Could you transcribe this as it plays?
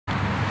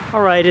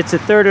All right, it's the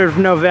 3rd of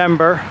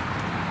November.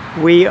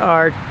 We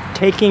are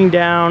taking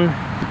down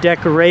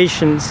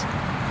decorations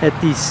at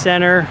the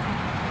center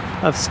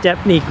of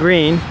Stepney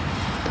Green.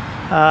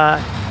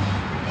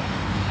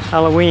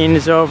 Halloween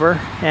is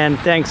over and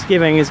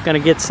Thanksgiving is going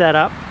to get set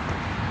up.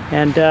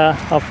 And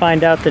I'll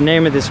find out the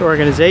name of this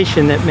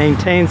organization that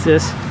maintains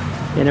this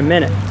in a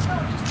minute.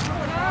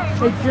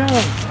 Hey, Joan,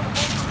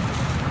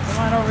 come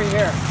on over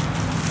here.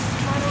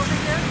 Come on over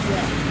here?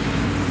 Yeah.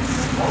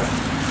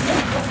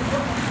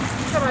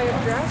 Should I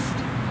address?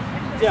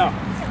 Yeah,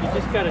 you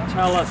just got to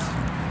tell us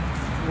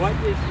what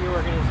is the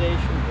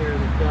organization here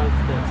that does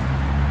this.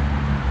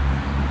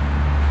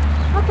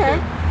 Okay.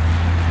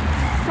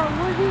 So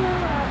we're here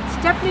at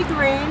Stepney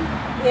Green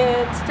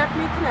in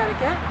Stepney,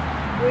 Connecticut.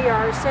 We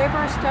are Save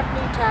Our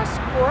Stepney Task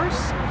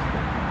Force,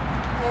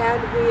 and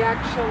we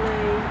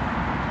actually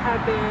have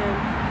been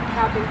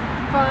having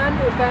fun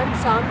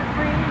events on the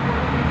green.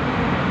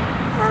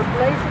 Our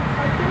blazing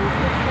pumpkins,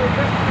 which we're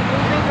just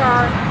removing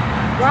our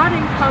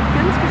rotting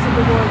pumpkins because of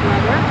the warm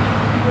weather.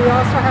 We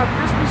also have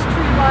Christmas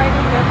tree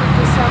lighting every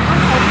December.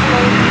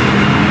 Hopefully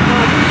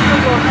this year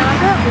we'll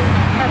have it.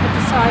 We haven't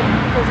decided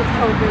because of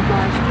COVID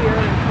last year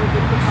and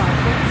COVID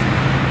precautions.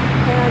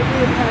 And we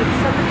have had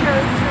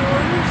cemetery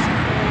tours,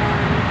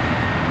 and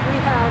we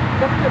have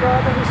looked at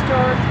all the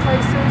historic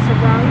places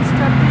around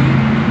Stepney.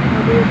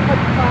 We have put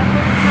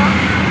placards up.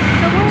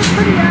 So we're a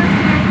pretty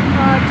active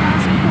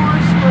task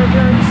force for a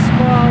very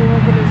small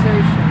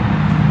organization.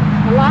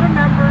 A lot of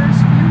members,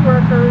 few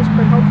workers,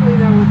 but hopefully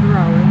that will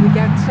grow, and we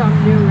get some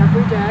new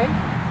every day.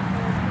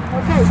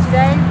 Okay,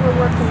 today we're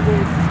working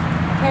with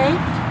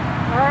Kate,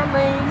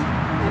 Arlene,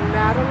 and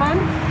Madeline.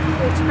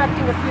 We're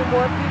expecting a few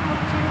more people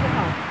too to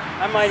help.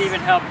 I might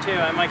even help too.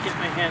 I might get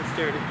my hands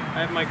dirty.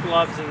 I have my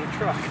gloves in the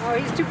truck. Oh,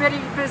 he's too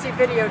busy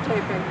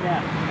videotaping.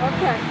 Yeah.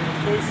 Okay.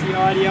 In case the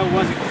audio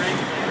wasn't great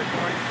when the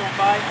recording's going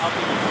by, I'll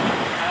be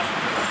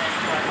asking the same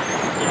question.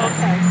 Yeah.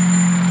 Okay.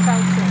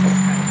 Sounds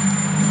good.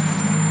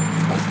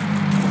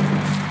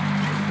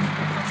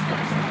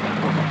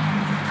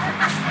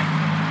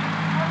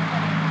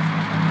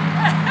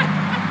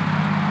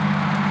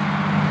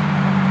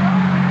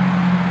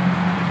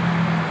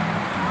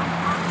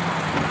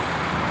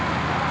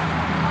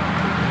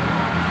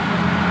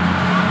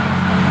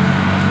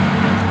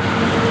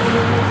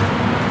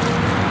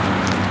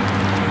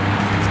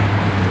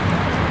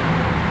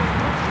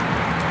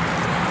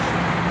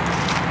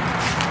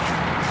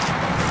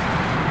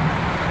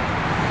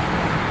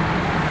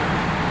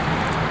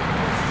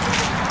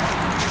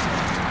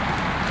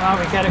 Wow,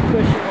 we got a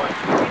cushy one.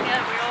 Yeah,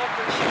 we all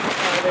push.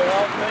 Oh, they're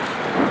all cushy.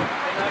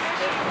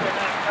 They're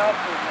not cow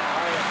food now,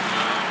 are they?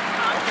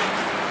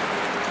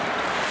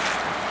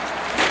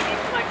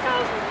 My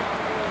cows are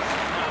not really.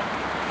 No.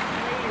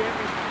 They eat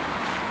everything.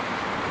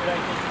 Should I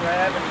just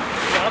grab and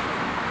stuff?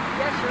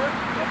 Yeah, sure.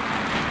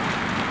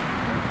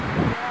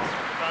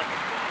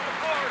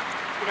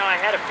 You know, I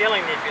had a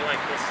feeling they'd be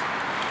like this.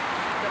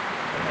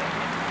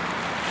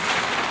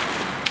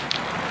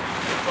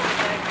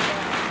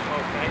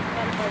 Okay.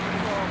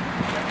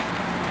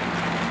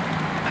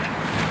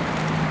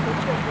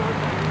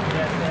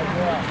 Yes, as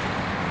well.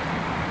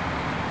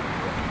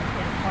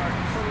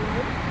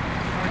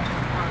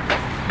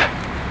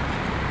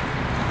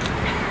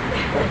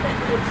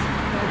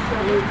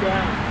 Glue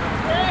down.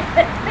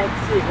 Let's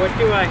see, what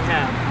do I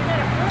have?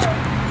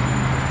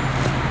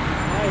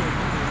 Nice.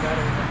 You got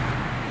it.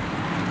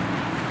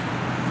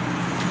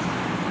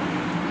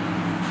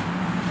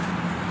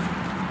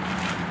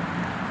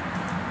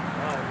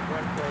 Oh, you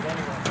went for it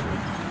anyway.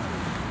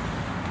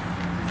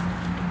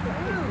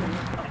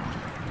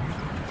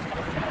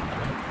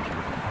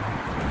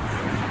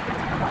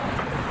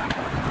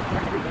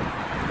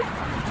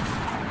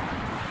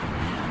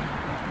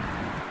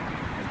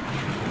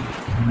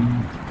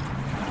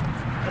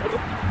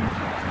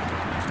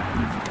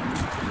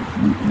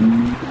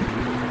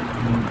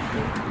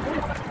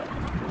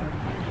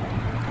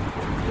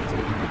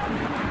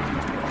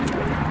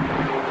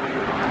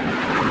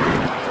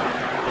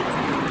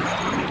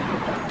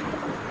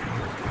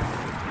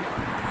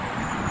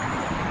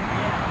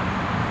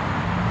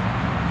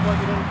 Plug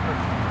it in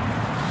first.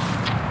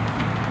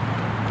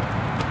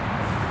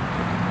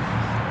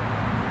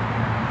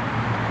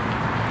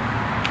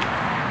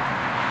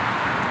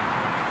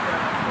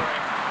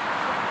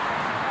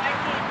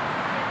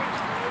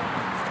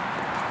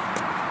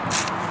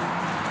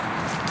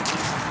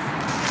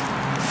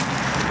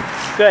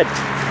 Good.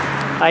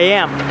 I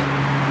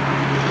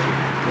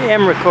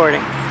am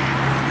recording.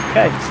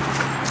 Okay.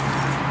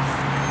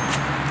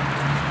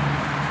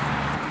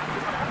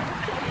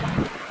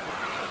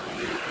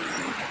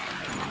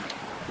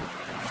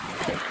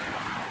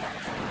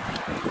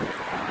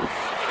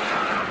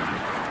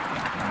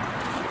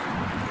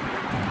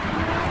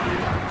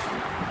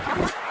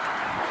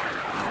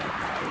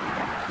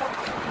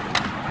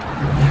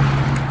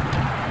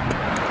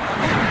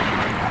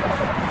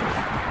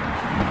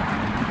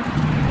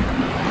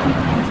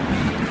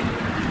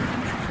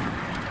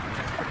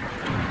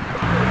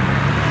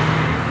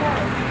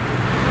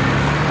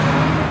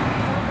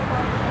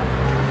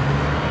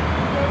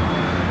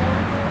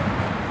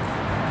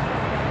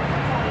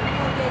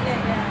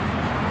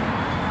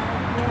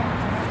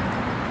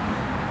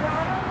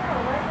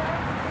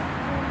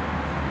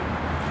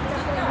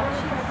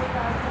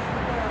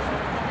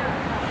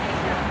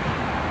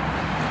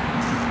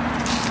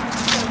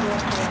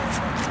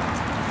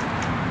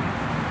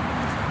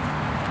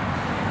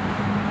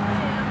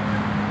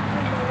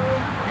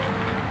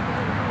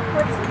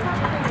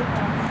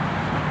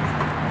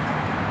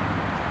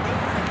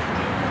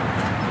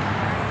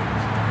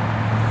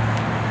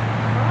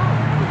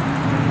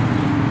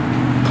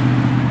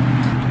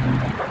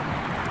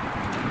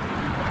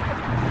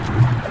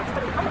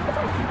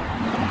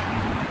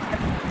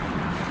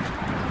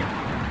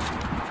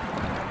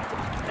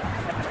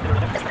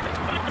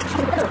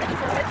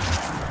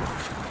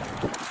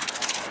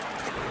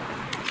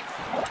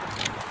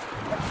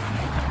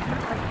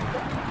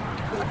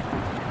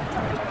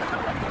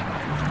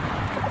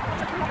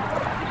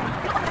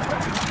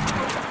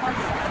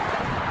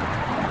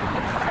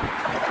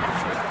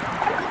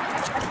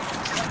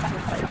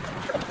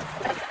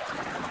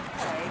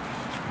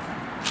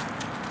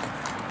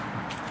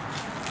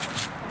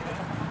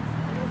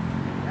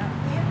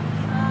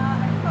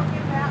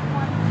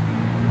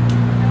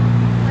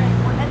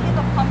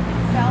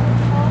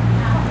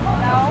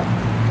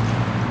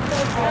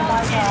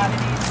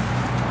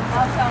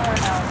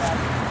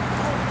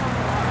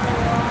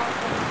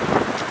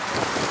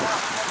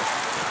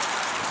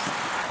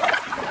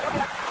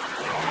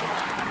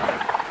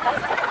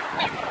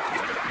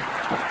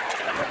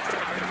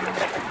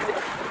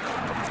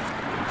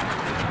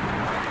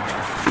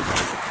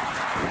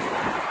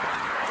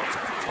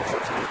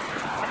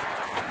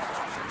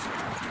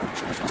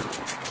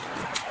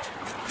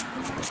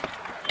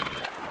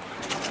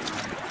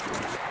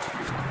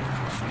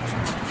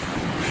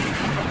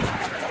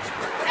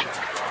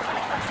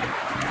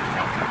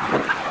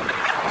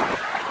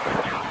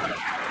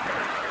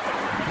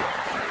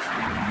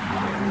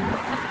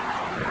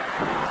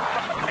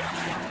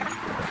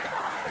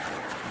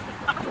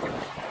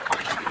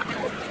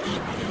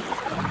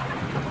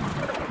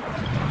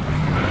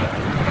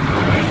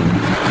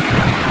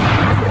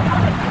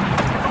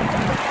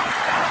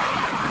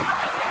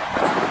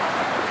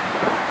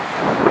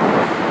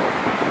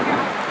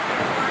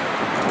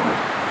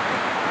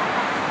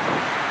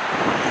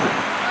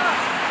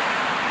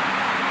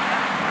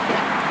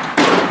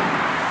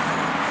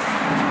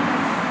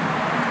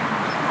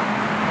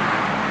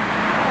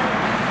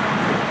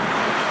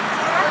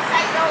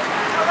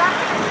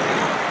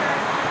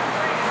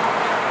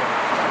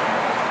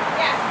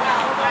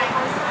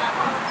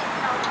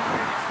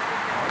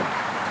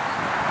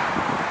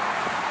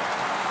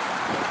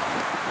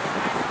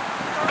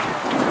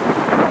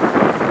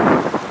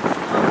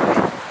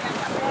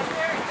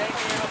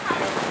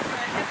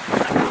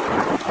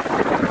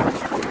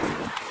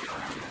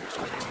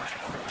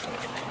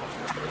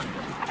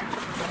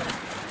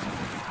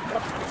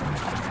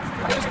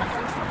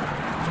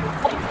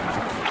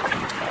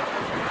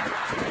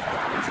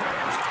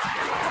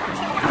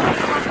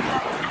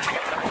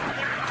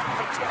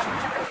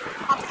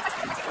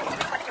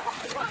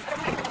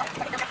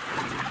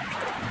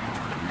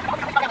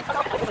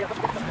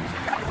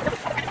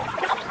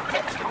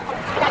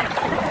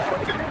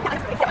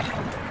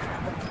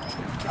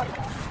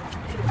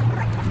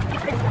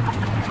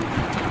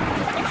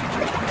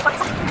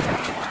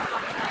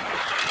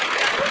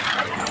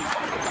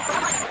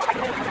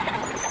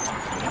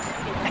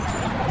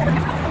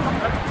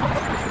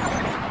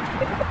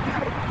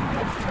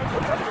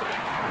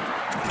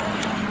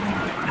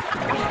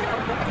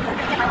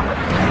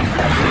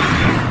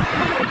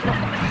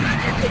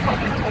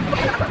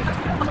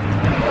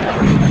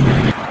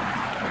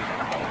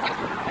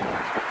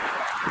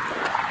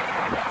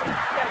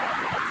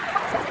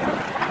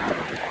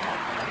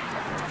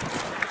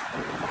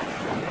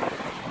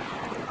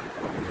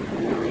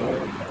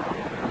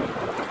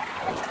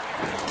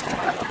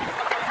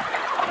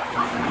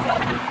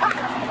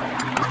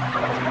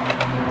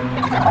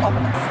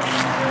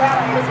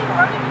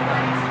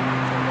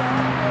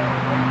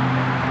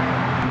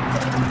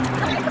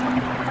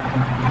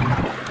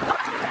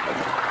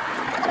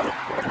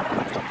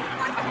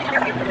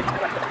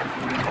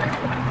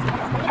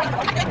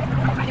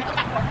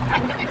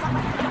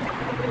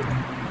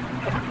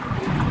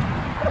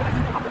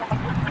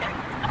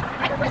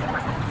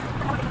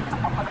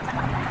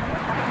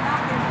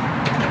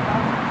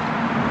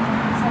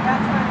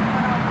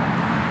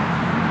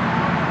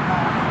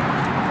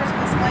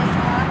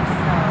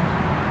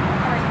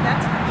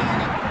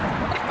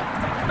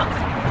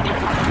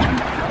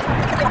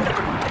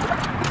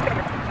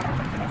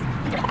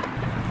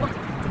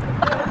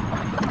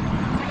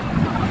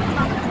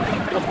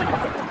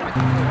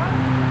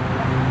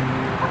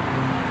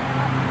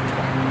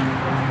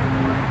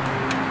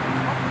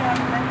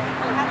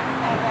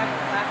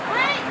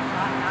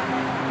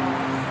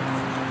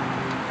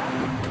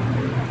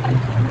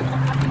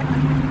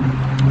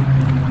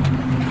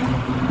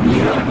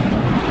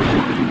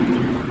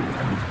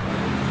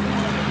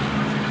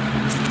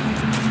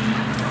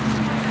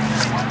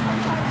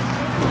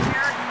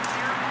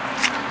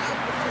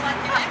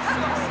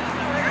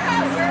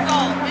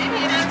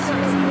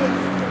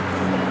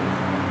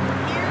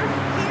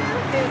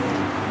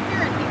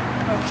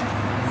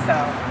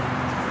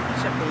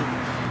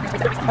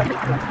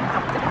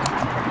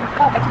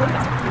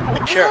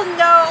 Sure. We'll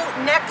know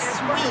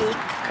next week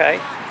Okay.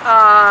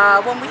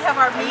 when we have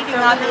our meeting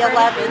on the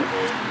 11th.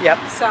 Yep.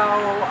 So,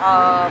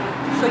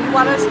 so you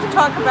want us to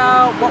talk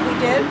about what we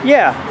did?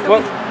 Yeah. So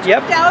Well, we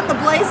yep. took down the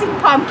blazing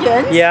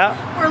pumpkins. Yeah.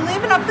 We're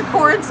leaving up the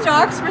corn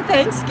stalks for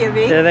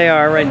Thanksgiving. There they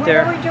are, right When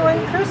there. are we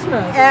doing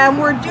Christmas? And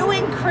we're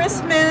doing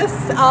Christmas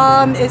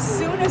as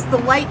soon as the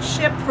lights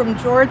ship from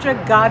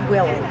Georgia, God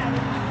willing.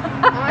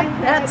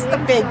 That's the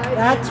big.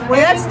 That's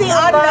the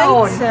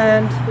unknown.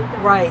 And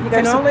Right. you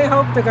can only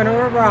hope they're going to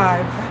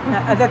arrive.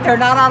 That they're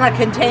not on a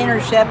container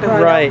ship, and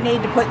we Right. don't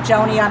need to put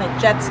Joni on a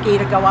jet ski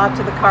to go out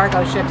to the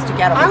cargo ships to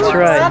get them. I would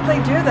right. gladly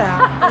do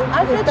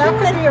that. If that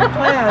could be your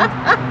plan,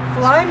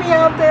 fly me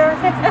out there,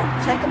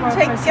 take them off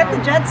myself. Get the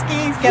jet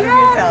skis, get them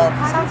Yeah, yourself.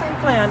 sounds like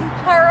a plan.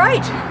 All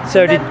right.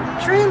 So did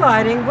Then tree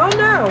lighting, we'll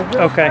know.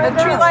 We'll Okay. find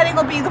The tree out. lighting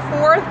will be the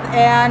 4th,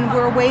 and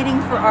we're waiting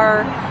for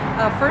our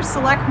first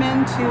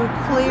selectmen to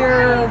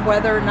clear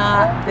whether or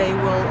not they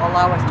will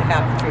allow us to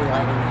have the tree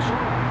lighting this year.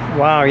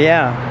 wow,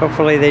 yeah.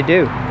 Hopefully they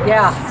do.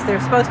 Yeah, they're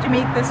supposed to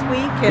meet this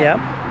week. And Yep.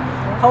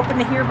 hoping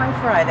to hear by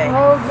Friday.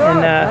 Oh, good.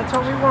 And, That's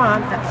what we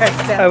want.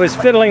 I was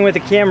fiddling with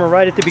the camera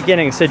right at the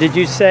beginning. So did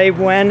you say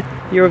when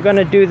you were going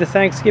to do the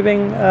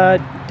Thanksgiving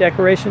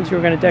decorations? You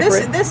were going to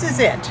decorate? This is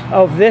it.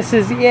 Oh, this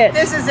is it.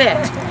 This is it.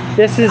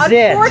 This is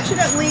it.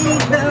 Unfortunately,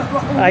 the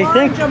I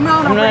think large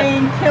amount I'm of not-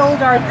 rain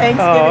killed our Thanksgiving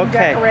Oh,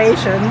 okay.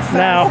 decorations. So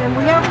Now, And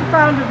we haven't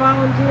found a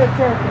volunteer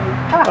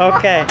turkey.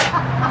 okay.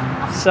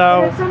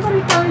 So, If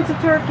somebody finds a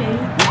turkey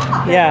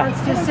that yeah,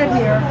 wants to sit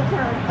here,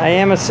 I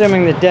am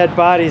assuming the dead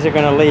bodies are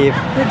going to leave.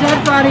 the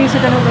dead bodies are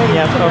going to leave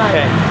Yep, tonight.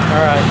 okay.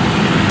 All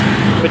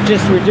right. But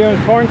just we're doing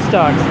corn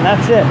stalks, and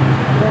that's it.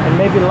 And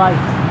maybe lights.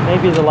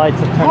 Maybe the lights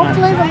will turn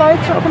Hopefully on. the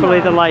lights will Hopefully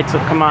come the on. lights will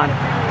come on.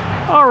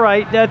 All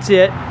right, that's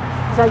it.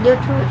 Is that your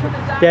turkey?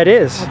 That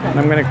is. And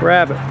I'm going to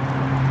grab it.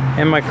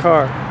 In my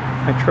car.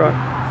 My truck.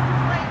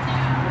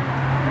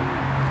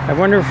 I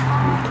wonder if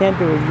you can't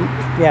do a U...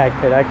 Yeah,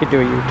 I could. I could do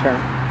a U-turn.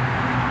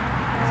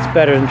 It's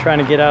better than trying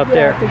to get out Yeah,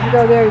 there. because you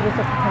go there, you just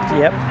have to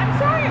come back. Yep. I'm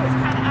sorry, I was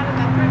kind of out of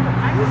that room, but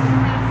I was in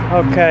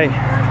this Okay.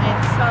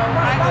 and so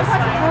I was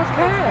like,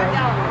 Okay.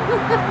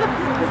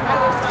 I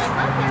was like,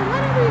 okay,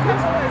 whatever you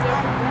guys always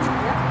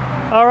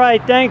open. All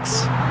right, thanks.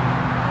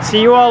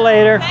 See you all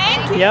later.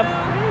 Thank you. Yep.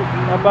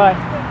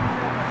 Bye-bye.